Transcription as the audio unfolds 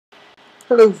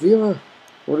Hello viewer,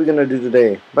 what are we going to do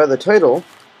today? By the title,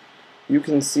 you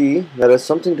can see that it has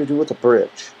something to do with a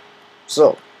bridge.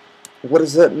 So, what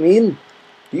does that mean?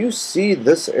 Do you see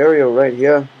this area right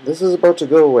here? This is about to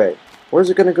go away. Where's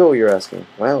it going to go, you're asking?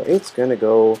 Well, it's going to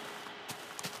go...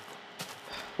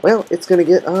 Well, it's going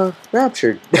to get,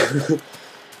 raptured.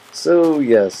 So,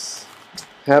 yes.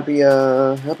 Happy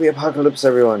apocalypse,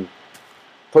 everyone.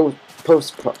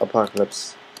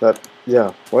 Post-apocalypse. But,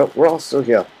 yeah, well, we're all still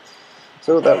here.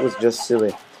 So that was just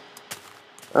silly.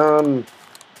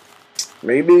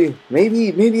 Maybe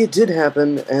it did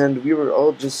happen, and we were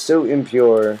all just so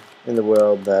impure in the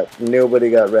world that nobody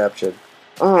got raptured.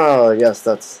 Ah, yes,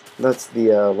 that's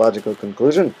the logical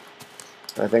conclusion.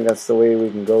 I think that's the way we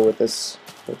can go with this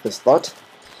thought.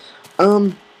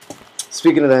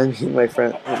 Speaking of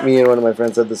that, me and one of my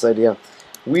friends had this idea.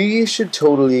 We should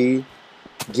totally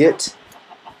get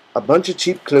a bunch of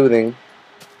cheap clothing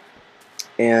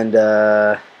and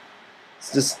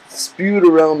just spewed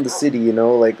around the city, you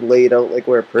know, like laid out like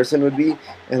where a person would be,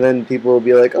 and then people will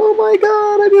be like, "Oh my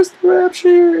God, I missed the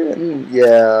rapture!" And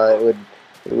yeah, it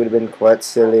would have been quite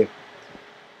silly,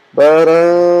 but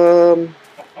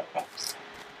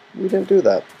we didn't do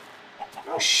that.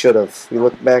 We should have. We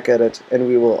look back at it, and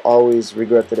we will always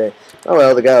regret the day. Oh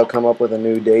well, the guy will come up with a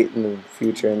new date in the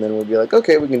future, and then we'll be like,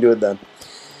 "Okay, we can do it then."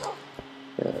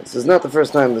 Yeah, this is not the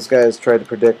first time this guy has tried to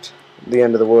predict the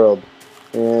end of the world.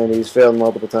 And he's failed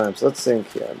multiple times. Let's think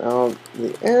here. Now,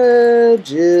 the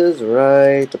edge is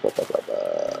right... Blah, blah, blah,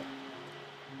 blah.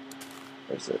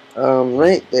 Where's it?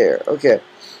 Right there. Okay.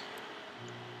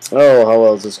 Oh, how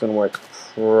well is this going to work?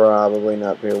 Probably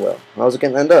not very well. How's it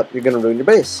going to end up? You're going to ruin your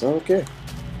base. Okay.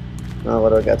 Now, what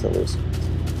do I got to lose?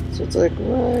 So it's like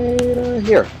right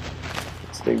here.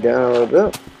 Let's dig down a little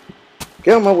bit.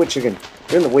 Get out my wood chicken.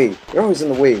 You're in the way. You're always in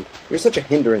the way. You're such a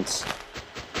hindrance.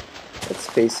 Let's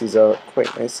space these out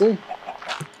quite nicely.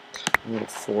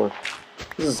 4.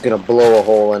 This is gonna blow a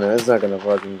hole in it. It's not gonna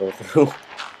fucking go through.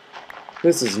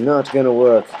 This is not gonna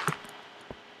work.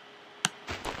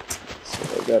 So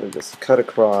I gotta just cut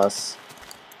across.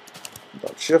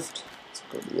 About shift. Let's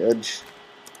go to the edge.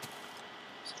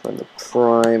 Let's find the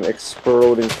prime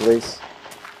exploding place.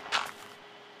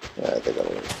 Yeah, I think I'll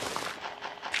win.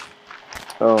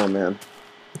 Oh man.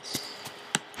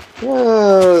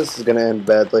 Oh, this is gonna end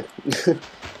badly.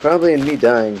 Probably in me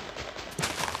dying.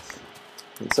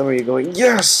 And some of you going,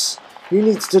 "Yes! He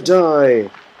needs to die!"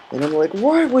 And I'm like,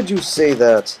 why would you say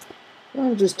that?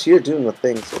 I'm just here doing the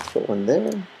thing, so let's put one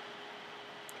there.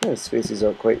 Try to space these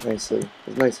out quite nicely.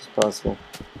 As nice as possible.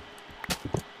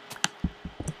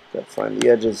 Gotta find the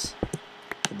edges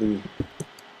of the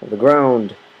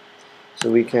ground. So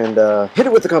we can hit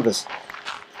it with the compass.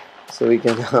 So we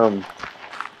can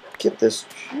get this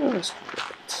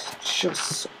just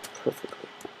so perfectly.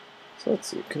 So let's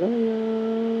see. Can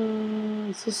I?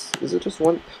 Is it just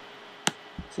one?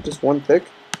 Is it just one thick?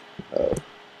 Oh,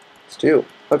 it's 2.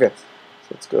 Okay. So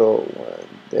let's go one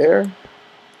there,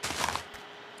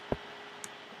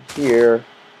 here,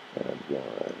 and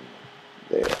one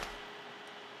there.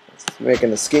 Let's make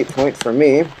an escape point for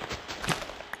me.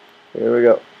 Here we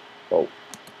go. Oh,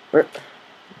 where?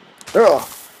 Oh,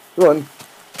 run.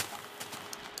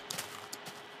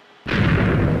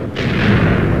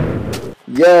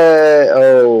 Yay!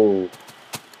 Oh!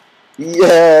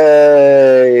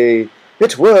 Yay!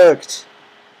 It worked!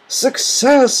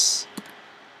 Success!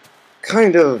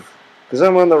 Kind of. Because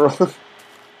I'm on the wrong...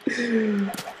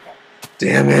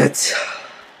 Damn it!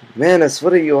 Manus,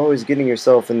 what are you always getting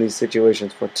yourself in these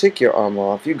situations for? Take your armor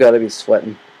off. You gotta be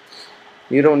sweating.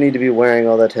 You don't need to be wearing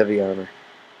all that heavy armor.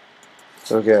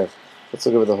 Okay. Let's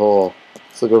look over the hole.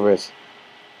 Let's look over it.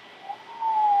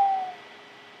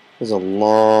 There's a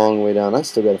long way down. I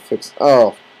still gotta fix...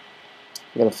 Oh!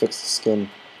 I gotta fix the skin.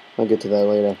 I'll get to that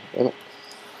later.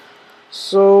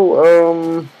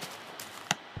 So,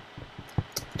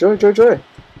 joy.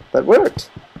 That worked.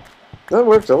 That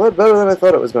worked a lot better than I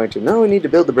thought it was going to. Now we need to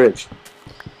build the bridge.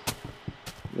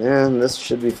 Man, this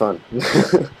should be fun.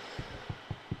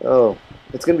 Oh,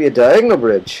 it's gonna be a diagonal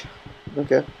bridge.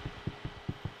 Okay.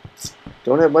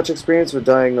 Don't have much experience with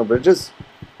diagonal bridges.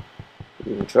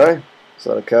 We can try. There's a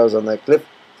lot of cows on that cliff.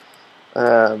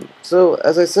 So,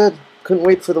 as I said, couldn't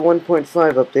wait for the 1.5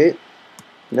 update.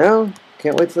 Now,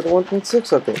 can't wait for the 1.6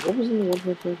 update. What was in the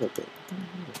 1.5 update?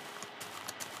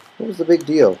 What was the big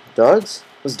deal? Dogs?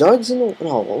 Was dogs in the...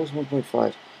 No, what was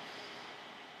 1.5?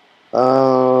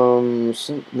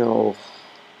 No.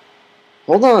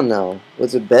 Hold on now.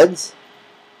 Was it beds?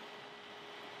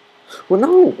 Well,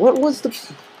 no. What was the...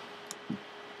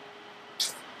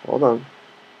 Hold on.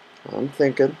 I'm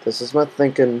thinking. This is my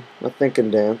thinking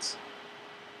dance.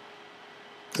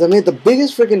 Because I made the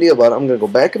biggest freaking deal about it. I'm going to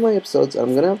go back in my episodes, and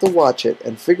I'm going to have to watch it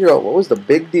and figure out what was the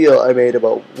big deal I made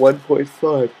about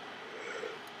 1.5.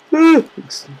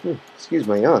 Excuse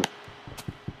my yawn.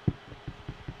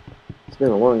 It's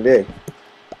been a long day.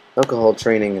 Alcohol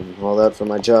training and all that for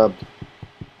my job.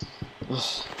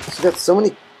 I've got so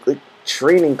many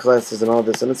training classes and all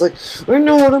this, and it's like, I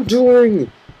know what I'm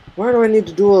doing! Why do I need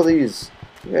to do all these?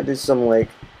 I gotta do some,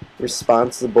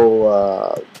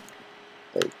 responsible,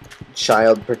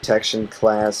 child protection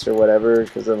class or whatever,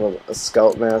 because I'm a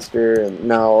scoutmaster, and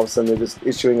now all of a sudden they're just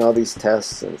issuing all these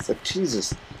tests, and it's like,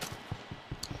 Jesus.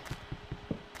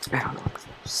 I don't know.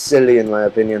 It's silly in my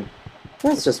opinion.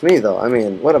 That's just me, though. I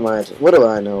mean, what do I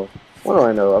know? What do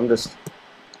I know? I'm just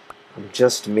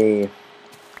me. I'm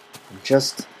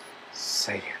just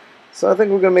saying. So I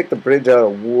think we're gonna make the bridge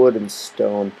out of wood and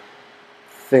stone.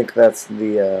 I think that's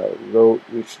the road.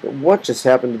 What just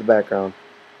happened to the background?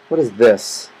 What is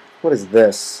this? What is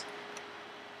this?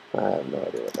 I have no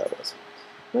idea what that was.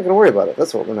 I'm not gonna worry about it.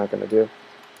 That's what we're not gonna do.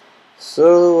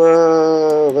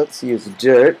 So let's use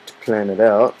dirt to plan it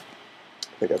out. I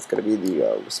think that's gonna be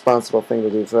the responsible thing to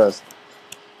do first.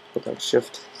 Put on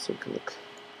shift so we can look.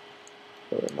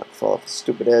 Not fall off the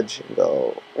stupid edge and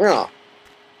go, yeah.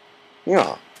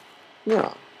 Wish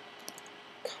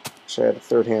I had a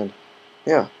third hand.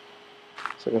 Yeah.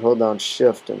 So I can hold down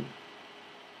shift and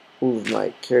move my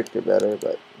character better,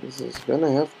 but this is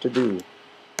gonna have to do.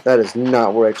 That is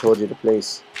not where I told you to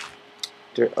place.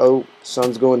 Oh,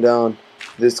 sun's going down.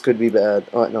 This could be bad.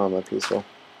 Oh, no, I'm on peaceful.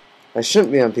 I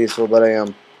shouldn't be on peaceful, but I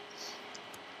am.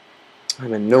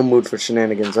 I'm in no mood for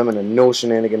shenanigans. I'm in a no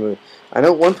shenanigan mood. I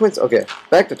know 1.6. Okay,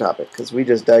 back to topic, because we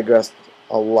just digressed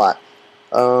a lot.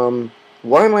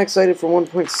 Why am I excited for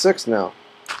 1.6 now?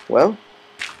 Well,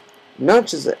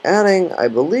 Notch is adding, I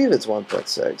believe it's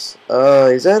 1.6.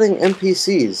 He's adding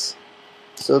NPCs.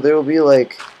 So there will be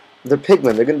they're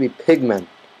pigmen. They're going to be pigmen.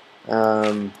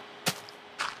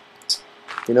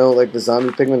 You know, like the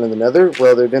zombie pigmen in the Nether?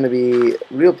 Well, they're going to be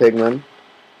real pigmen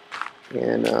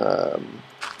in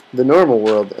the normal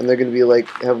world, and they're going to be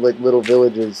have little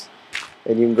villages,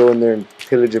 and you can go in there and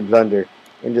pillage and plunder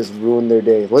and just ruin their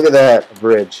day. Look at that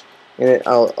bridge, and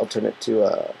I'll turn it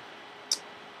to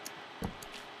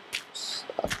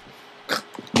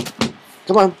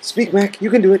come on, speak, Mac.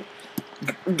 You can do it.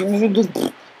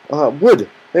 Wood.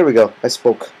 There we go. I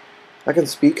spoke. I can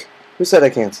speak. Who said I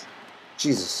can't?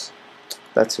 Jesus.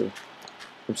 That's who.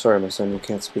 I'm sorry, my son. You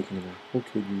can't speak anymore.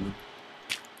 Okay, you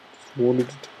just wanted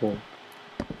to talk.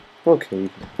 Okay.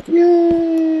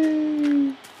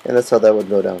 Yay! And that's how that would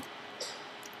go down.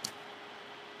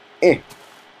 No,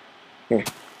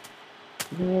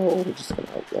 we're just going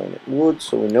to outline it wood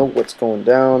so we know what's going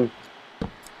down.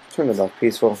 Turn it off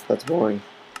peaceful. That's boring.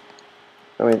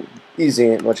 I mean, easy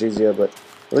ain't much easier, but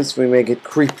at least we may get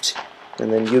creeped.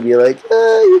 And then you'll be like,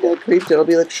 you got creeped. And I'll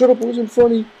be like, shut up, it wasn't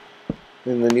funny.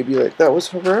 And then you'll be like, that was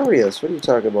hilarious. What are you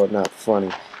talking about, not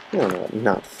funny? You don't know what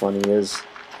not funny is.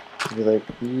 You'll be like,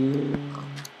 I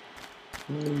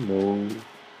know.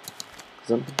 Because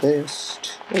I'm the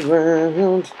best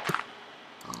around.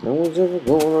 No one's ever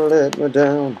gonna let me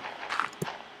down.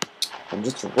 I'm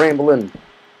just rambling.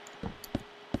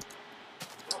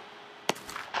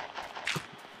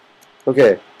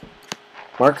 Okay.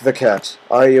 Mark the cat.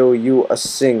 I owe you a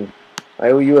sing.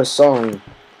 I owe you a song.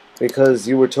 Because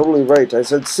you were totally right. I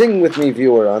said, sing with me,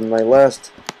 viewer, on my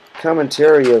last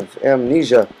commentary of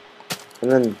Amnesia.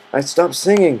 And then I stopped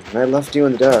singing, and I left you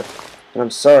in the dark. And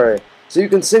I'm sorry. So you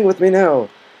can sing with me now.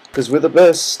 Because we're the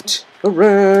best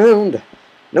around.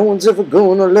 No one's ever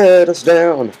gonna let us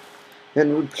down.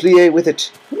 And we'll play with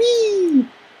it. Whee!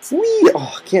 Whee!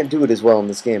 Oh, I can't do it as well in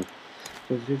this game.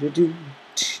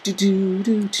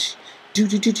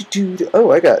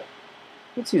 Oh, I got...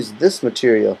 Let's use this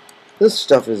material. This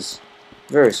stuff is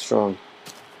very strong.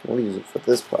 We'll use it for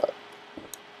this pot.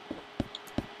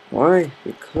 Why?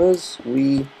 Because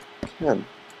we can.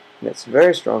 And it's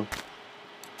very strong.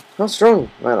 How strong?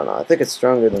 I don't know. I think it's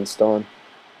stronger than stone.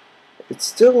 It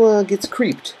still gets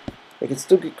creeped. It can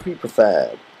still get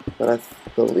creepified. But I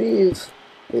believe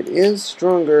it is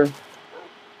stronger.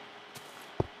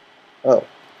 Oh.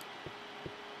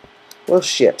 Well,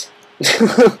 shit.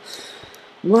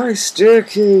 My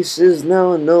staircase is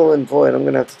now null and void. I'm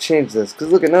going to have to change this.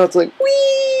 Because look at now it's like, whee!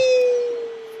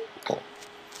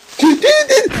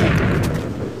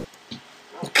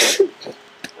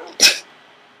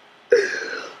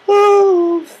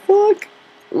 Oh, fuck.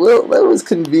 Well, that was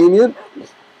convenient.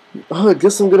 Oh, I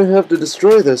guess I'm going to have to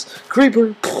destroy this.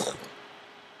 Creeper!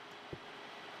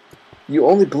 You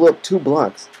only blew up 2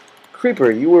 blocks. Creeper,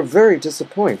 you were very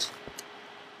disappointed.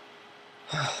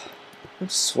 I'm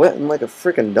sweating like a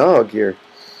freaking dog here.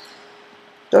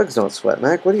 Dogs don't sweat,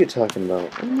 Mac. What are you talking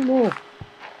about? I don't know.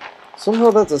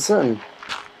 Somehow that's a sin.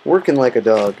 Working like a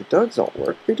dog. Dogs don't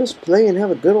work. They just play and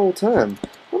have a good old time.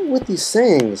 What with these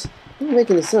sayings? They don't make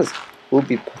any sense. We'll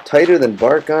be tighter than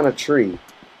bark on a tree.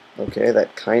 Okay,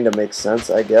 that kind of makes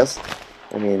sense, I guess.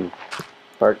 I mean,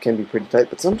 bark can be pretty tight,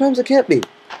 but sometimes it can't be.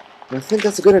 And I think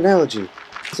that's a good analogy.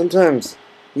 Sometimes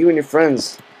you and your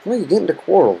friends, well, you get into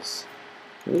quarrels.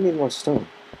 You need more stone.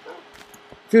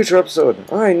 Future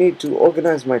episode, I need to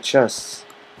organize my chests.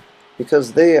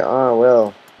 Because they are,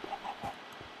 well,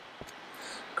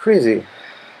 crazy.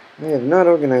 I have not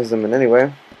organized them in any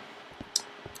way.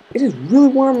 It is really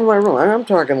warm in my room. I'm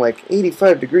talking like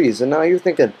 85 degrees, and now you're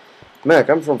thinking, Mac,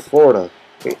 I'm from Florida,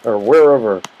 or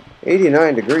wherever.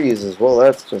 89 degrees as well,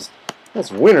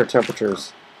 that's winter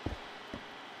temperatures.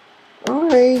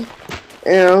 I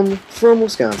am from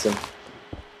Wisconsin.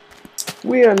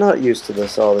 We are not used to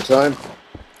this all the time.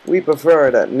 We prefer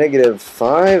it at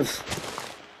 -5.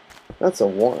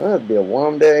 That'd be a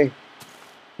warm day.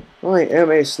 I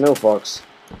am a snow fox.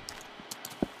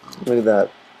 Look at that.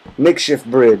 Makeshift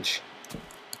bridge.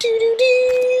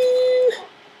 Doo-doo-doo.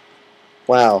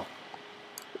 Wow.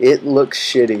 It looks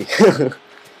shitty.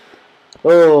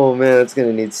 Oh man, it's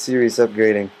gonna need serious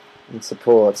upgrading and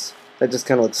supports. That just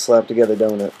kinda looks slapped together,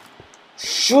 don't it?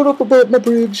 Shut up about my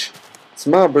bridge. It's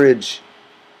my bridge.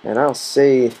 And I'll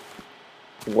say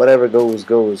whatever goes,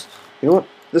 goes. You know what?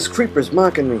 This creeper's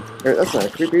mocking me. Or, that's not a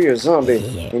creeper, you're a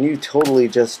zombie. And you totally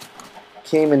just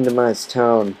came into my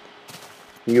town.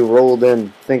 You rolled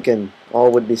in thinking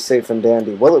all would be safe and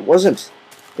dandy. Well, it wasn't.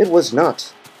 It was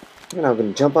not. And I'm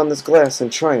going to jump on this glass in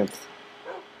triumph.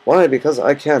 Why? Because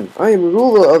I can. I am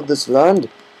ruler of this land.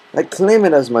 I claim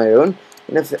it as my own.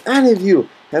 And if any of you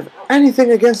have anything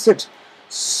against it,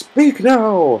 speak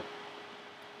now.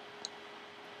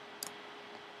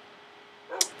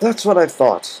 That's what I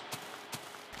thought.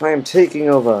 I am taking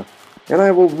over, and I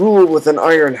will rule with an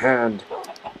iron hand.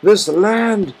 This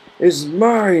land is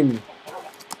mine.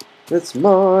 It's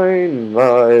mine,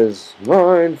 lies,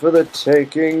 mine for the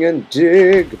taking, and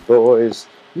dig, boys.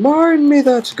 Mine me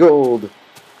that gold.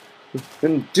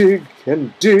 And dig,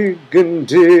 and dig, and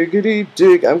diggity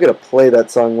dig. I'm gonna play that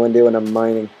song one day when I'm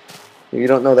mining. If you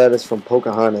don't know, that is from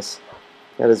Pocahontas.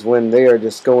 That is when they are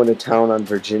just going to town on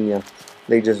Virginia.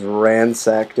 They just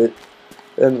ransacked it.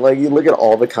 And like, you look at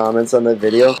all the comments on that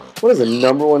video. What is the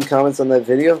 #1 comments on that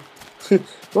video?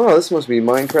 Wow, this must be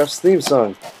Minecraft's theme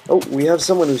song. Oh, we have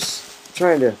someone who's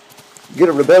trying to get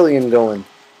a rebellion going.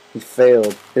 He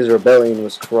failed. His rebellion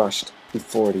was crushed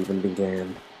before it even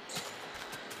began.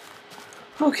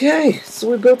 Okay, so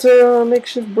we built a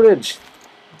makeshift bridge.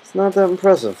 It's not that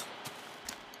impressive.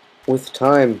 With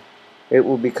time, it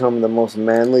will become the most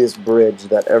manliest bridge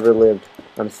that ever lived.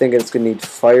 I'm thinking it's going to need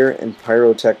fire and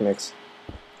pyrotechnics.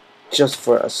 Just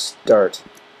for a start.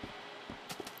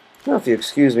 Now, if you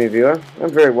excuse me, viewer,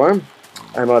 I'm very warm.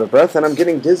 I'm out of breath, and I'm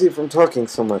getting dizzy from talking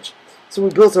so much. So we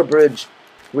built our bridge.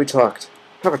 We talked.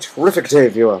 Have a terrific day,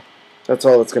 viewer. That's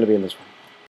all that's going to be in this one.